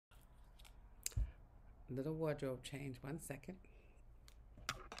Little wardrobe change. 1 second.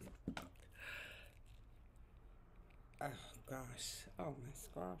 Oh gosh. Oh, my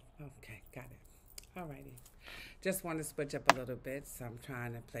scarf. Okay, got it. Alrighty. Just want to switch up a little bit, so I'm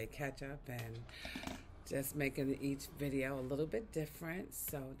trying to play catch up and just making each video a little bit different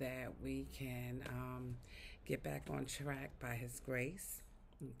so that we can get back on track by His grace.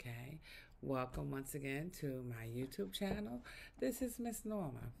 Okay. Welcome once again to my YouTube channel. This is Miss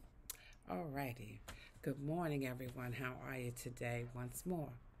Norma. Alrighty. Good morning, everyone. How are you today? Once more.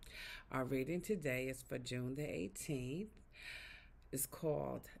 Our reading today is for June the 18th. It's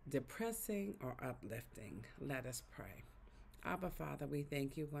called Depressing or Uplifting. Let us pray. Abba, Father, we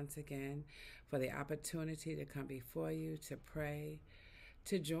thank you once again for the opportunity to come before you to pray,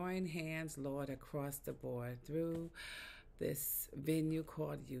 to join hands, Lord, across the board through this venue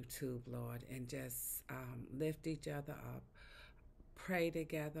called YouTube, Lord, and just lift each other up, pray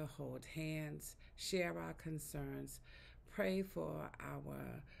together, hold hands, share our concerns, pray for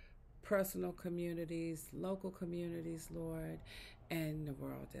our personal communities, local communities, Lord, and the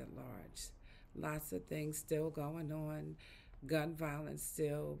world at large. Lots of things still going on. Gun violence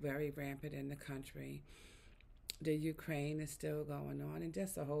still very rampant in the country. The Ukraine is still going on, and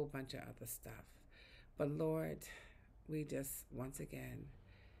just a whole bunch of other stuff. But Lord, we just once again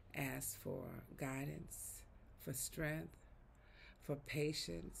ask for guidance, for strength, for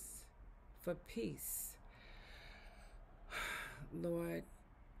patience, for peace. Lord,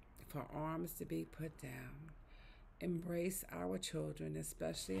 for arms to be put down. Embrace our children,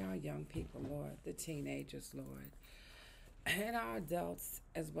 especially our young people, Lord, the teenagers, Lord, and our adults,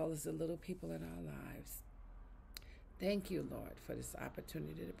 as well as the little people in our lives. Thank you, Lord, for this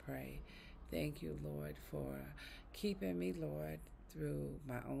opportunity to pray. Thank you, Lord, for keeping me, Lord, through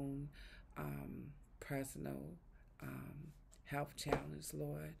my own personal health challenge,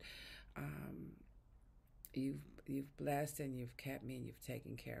 Lord. You've blessed and you've kept me and you've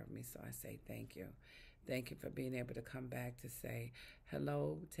taken care of me, so I say thank you. Thank you for being able to come back to say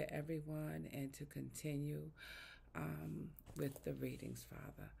hello to everyone and to continue with the readings,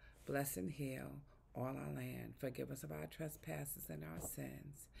 Father. Bless and heal all our land. Forgive us of our trespasses and our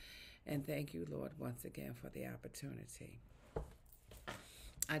sins. And thank you, Lord, once again for the opportunity.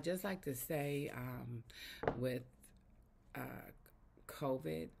 I'd just like to say with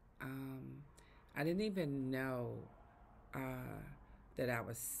COVID, I didn't even know that I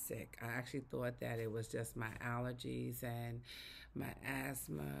was sick. I actually thought that it was just my allergies and my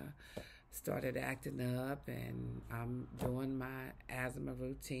asthma started acting up, and I'm doing my asthma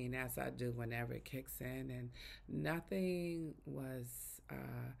routine as I do whenever it kicks in, and nothing was,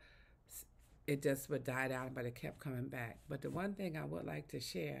 it just would die down, but it kept coming back. But the one thing I would like to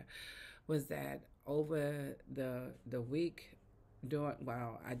share was that over the week,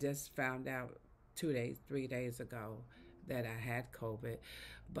 I just found out 3 days ago that I had COVID,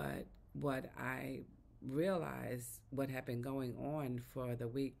 but what I realized what had been going on for the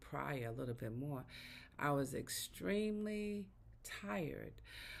week prior, a little bit more, I was extremely tired.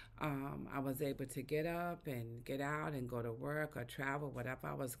 I was able to get up and get out and go to work or travel, whatever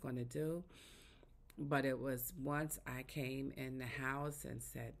I was going to do. But it was once I came in the house and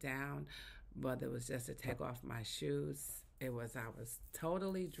sat down, whether it was just to take off my shoes, I was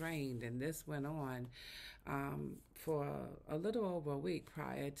totally drained, and this went on for a little over a week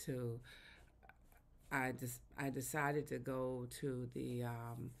prior to I decided to go to the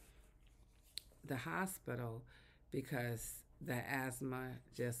hospital because the asthma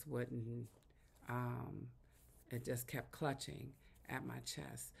just wouldn't, it just kept clutching at my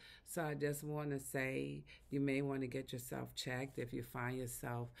chest. So I just want to say you may want to get yourself checked if you find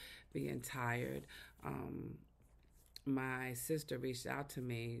yourself being tired. My sister reached out to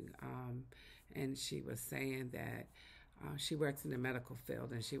me and she was saying that she works in the medical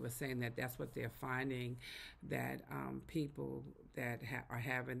field, and she was saying that that's what they're finding, that people that are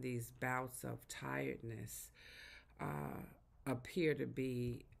having these bouts of tiredness appear to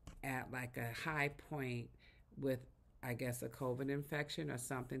be at like a high point with, I guess, a COVID infection or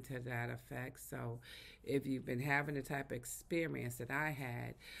something to that effect. So if you've been having the type of experience that I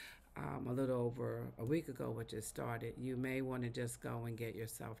had a little over a week ago, which it started, you may want to just go and get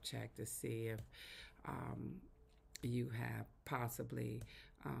yourself checked to see if you have possibly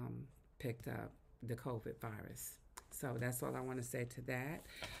picked up the COVID virus. So that's all I want to say to that.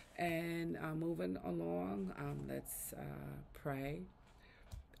 And moving along, let's pray.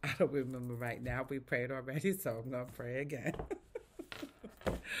 I don't remember right now. We prayed already, so I'm going to pray again.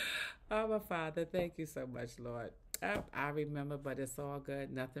 Our Father, thank you so much, Lord. I remember, but it's all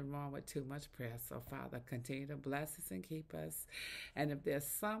good. Nothing wrong with too much prayer. So, Father, continue to bless us and keep us. And if there's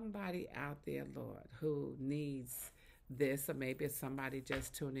somebody out there, Lord, who needs this, or maybe it's somebody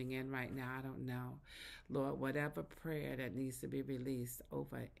just tuning in right now, I don't know. Lord, whatever prayer that needs to be released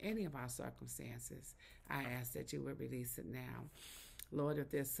over any of our circumstances, I ask that you would release it now. Lord,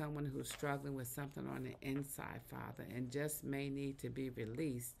 if there's someone who's struggling with something on the inside, Father, and just may need to be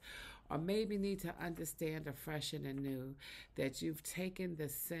released, or maybe need to understand afresh and anew that you've taken the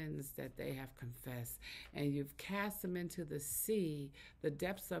sins that they have confessed and you've cast them into the sea, the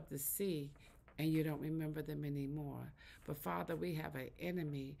depths of the sea, and you don't remember them anymore. But Father, we have an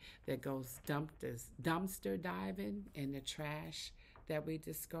enemy that goes dumpster diving in the trash that we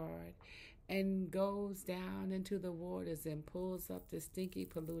discard and goes down into the waters and pulls up the stinky,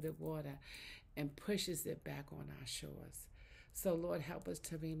 polluted water and pushes it back on our shores. So, Lord, help us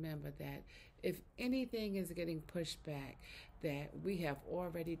to remember that if anything is getting pushed back, that we have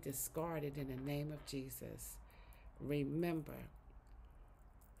already discarded in the name of Jesus. Remember,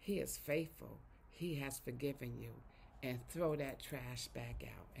 He is faithful. He has forgiven you. And throw that trash back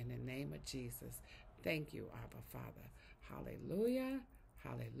out in the name of Jesus. Thank you, Abba Father. Hallelujah.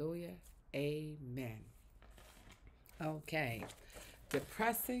 Hallelujah. Amen. Okay.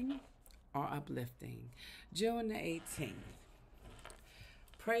 Depressing or uplifting. June the 18th.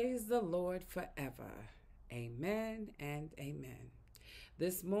 Praise the Lord forever. Amen and amen.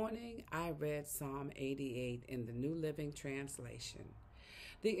 This morning I read Psalm 88 in the New Living Translation.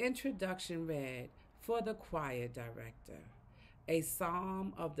 The introduction read, "For the choir director, a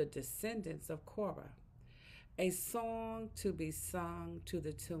psalm of the descendants of Korah, a song to be sung to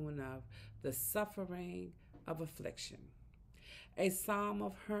the tune of the suffering of affliction, a psalm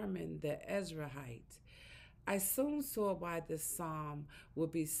of Herman the Ezrahite." I soon saw why this psalm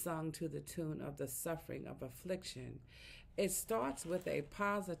would be sung to the tune of the suffering of affliction. It starts with a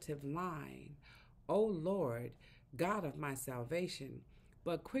positive line, "O Lord, God of my salvation,"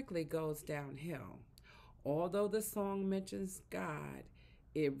 but quickly goes downhill. Although the song mentions God,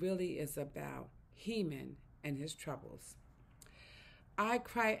 it really is about Heman and his troubles. I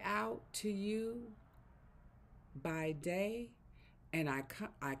cry out to you by day, and I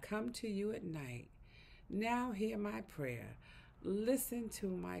come to you at night. Now hear my prayer. Listen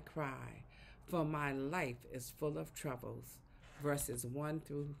to my cry, for my life is full of troubles. Verses 1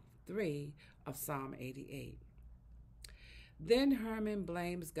 through 3 of Psalm 88. Then Herman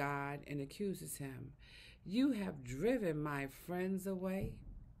blames God and accuses him. "You have driven my friends away.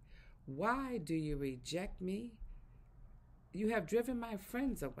 Why do you reject me? You have driven my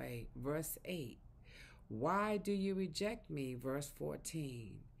friends away." Verse 8. "Why do you reject me?" Verse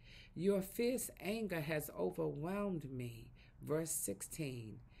 14. "Your fierce anger has overwhelmed me." Verse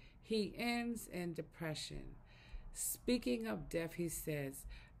 16. He ends in depression. Speaking of death, he says,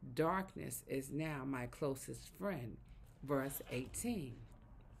 "Darkness is now my closest friend." Verse 18.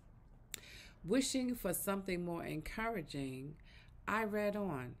 Wishing for something more encouraging, I read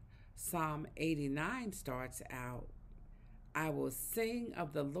on. Psalm 89 starts out, "I will sing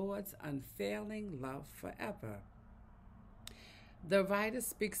of the Lord's unfailing love forever." The writer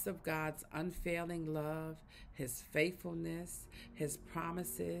speaks of God's unfailing love, His faithfulness, His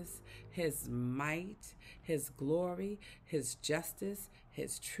promises, His might, His glory, His justice,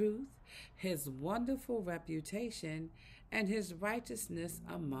 His truth, His wonderful reputation, and His righteousness,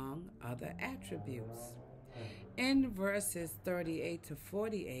 among other attributes. In verses 38 to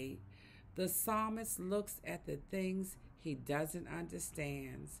 48, the psalmist looks at the things he doesn't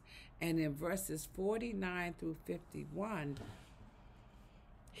understand, and in verses 49 through 51,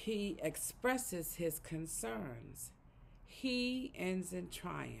 he expresses his concerns. He ends in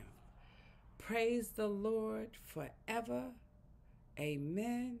triumph. Praise the Lord forever.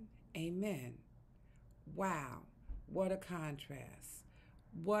 Amen. Amen. Wow, what a contrast.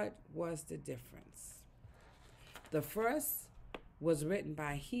 What was the difference? The first was written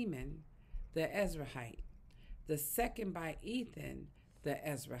by Heman, the Ezrahite. The second by Ethan, the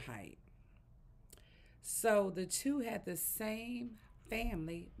Ezrahite. So the two had the same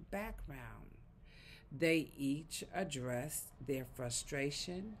family background. They each addressed their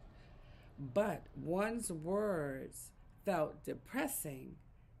frustration, but one's words felt depressing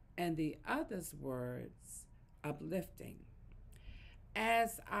and the other's words uplifting.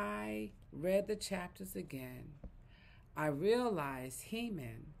 As I read the chapters again, I realized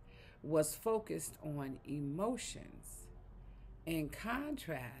Heman was focused on emotions. In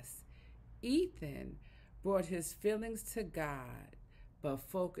contrast, Ethan brought his feelings to God, but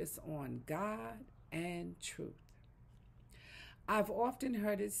focused on God and truth. I've often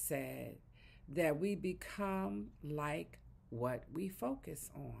heard it said that we become like what we focus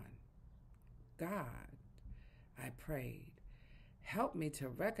on. God, I prayed, help me to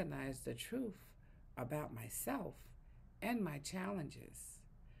recognize the truth about myself and my challenges,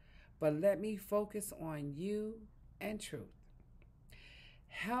 but let me focus on you and truth.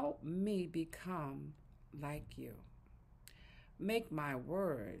 Help me become like you. Make my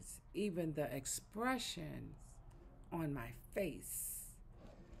words, even the expressions on my face,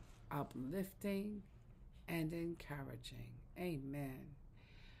 uplifting and encouraging. Amen.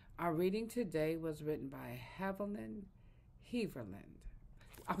 Our reading today was written by Helen Heverland.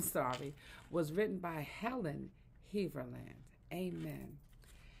 Amen.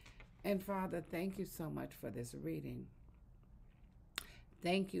 And Father, thank you so much for this reading.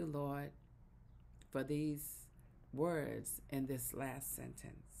 Thank you, Lord, for these words in this last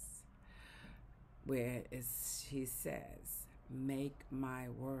sentence where he says, make my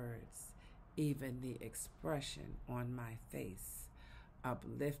words, even the expression on my face,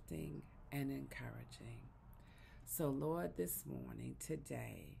 uplifting and encouraging. So, Lord, this morning,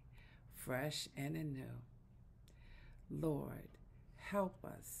 today, fresh and anew, Lord, help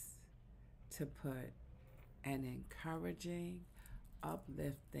us to put an encouraging,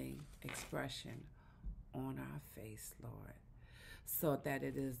 uplifting expression on our face, Lord, so that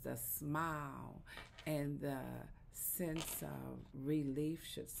it is the smile and the sense of relief,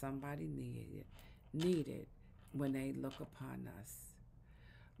 should somebody need it when they look upon us.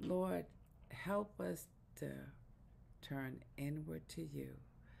 Lord, help us to turn inward to you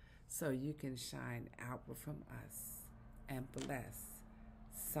so you can shine outward from us and bless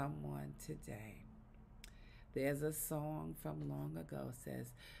someone today. There's a song from long ago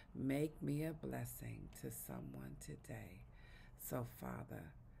says, make me a blessing to someone today. So, Father,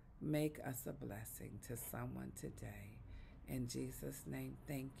 make us a blessing to someone today. In Jesus' name,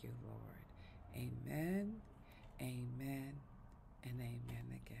 thank you, Lord. Amen, amen, and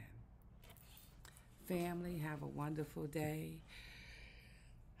amen again. Family, have a wonderful day.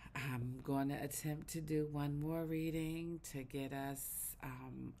 I'm going to attempt to do one more reading to get us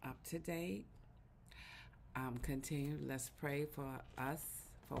up to date. Continue. Let's pray for us,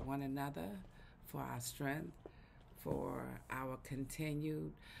 for one another, for our strength, for our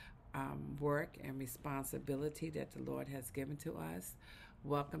continued work and responsibility that the Lord has given to us.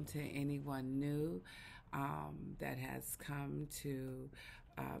 Welcome to anyone new that has come to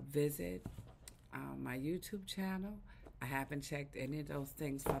visit my YouTube channel. I haven't checked any of those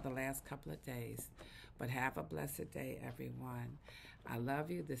things for the last couple of days, but have a blessed day, everyone. I love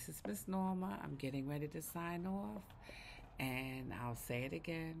you. This is Miss Norma. I'm getting ready to sign off, and I'll say it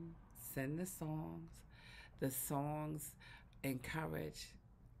again. Send the songs. The songs encourage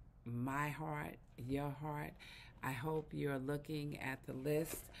my heart, your heart. I hope you're looking at the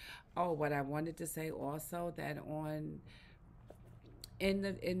list. Oh, what I wanted to say also, that in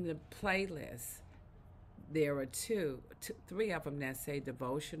the playlist, there are three of them that say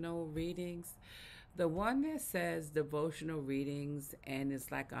devotional readings. The one that says devotional readings and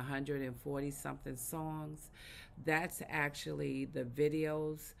it's like 140 something songs, that's actually the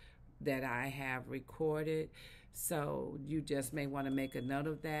videos that I have recorded. So you just may want to make a note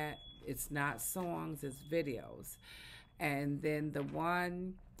of that. It's not songs, it's videos. And then the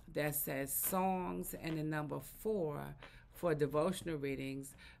one that says songs and the number 4 for devotional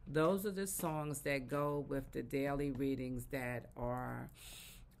readings, those are the songs that go with the daily readings that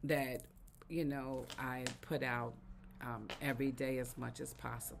I put out every day as much as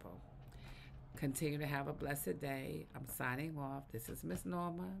possible. Continue to have a blessed day. I'm signing off. This is Miss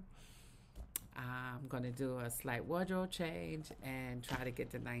Norma. I'm going to do a slight wardrobe change and try to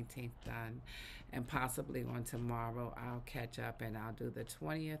get the 19th done. And possibly on tomorrow, I'll catch up and I'll do the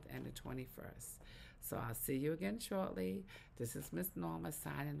 20th and the 21st. So I'll see you again shortly. This is Miss Norma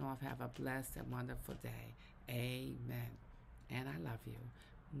signing off. Have a blessed and wonderful day. Amen. And I love you.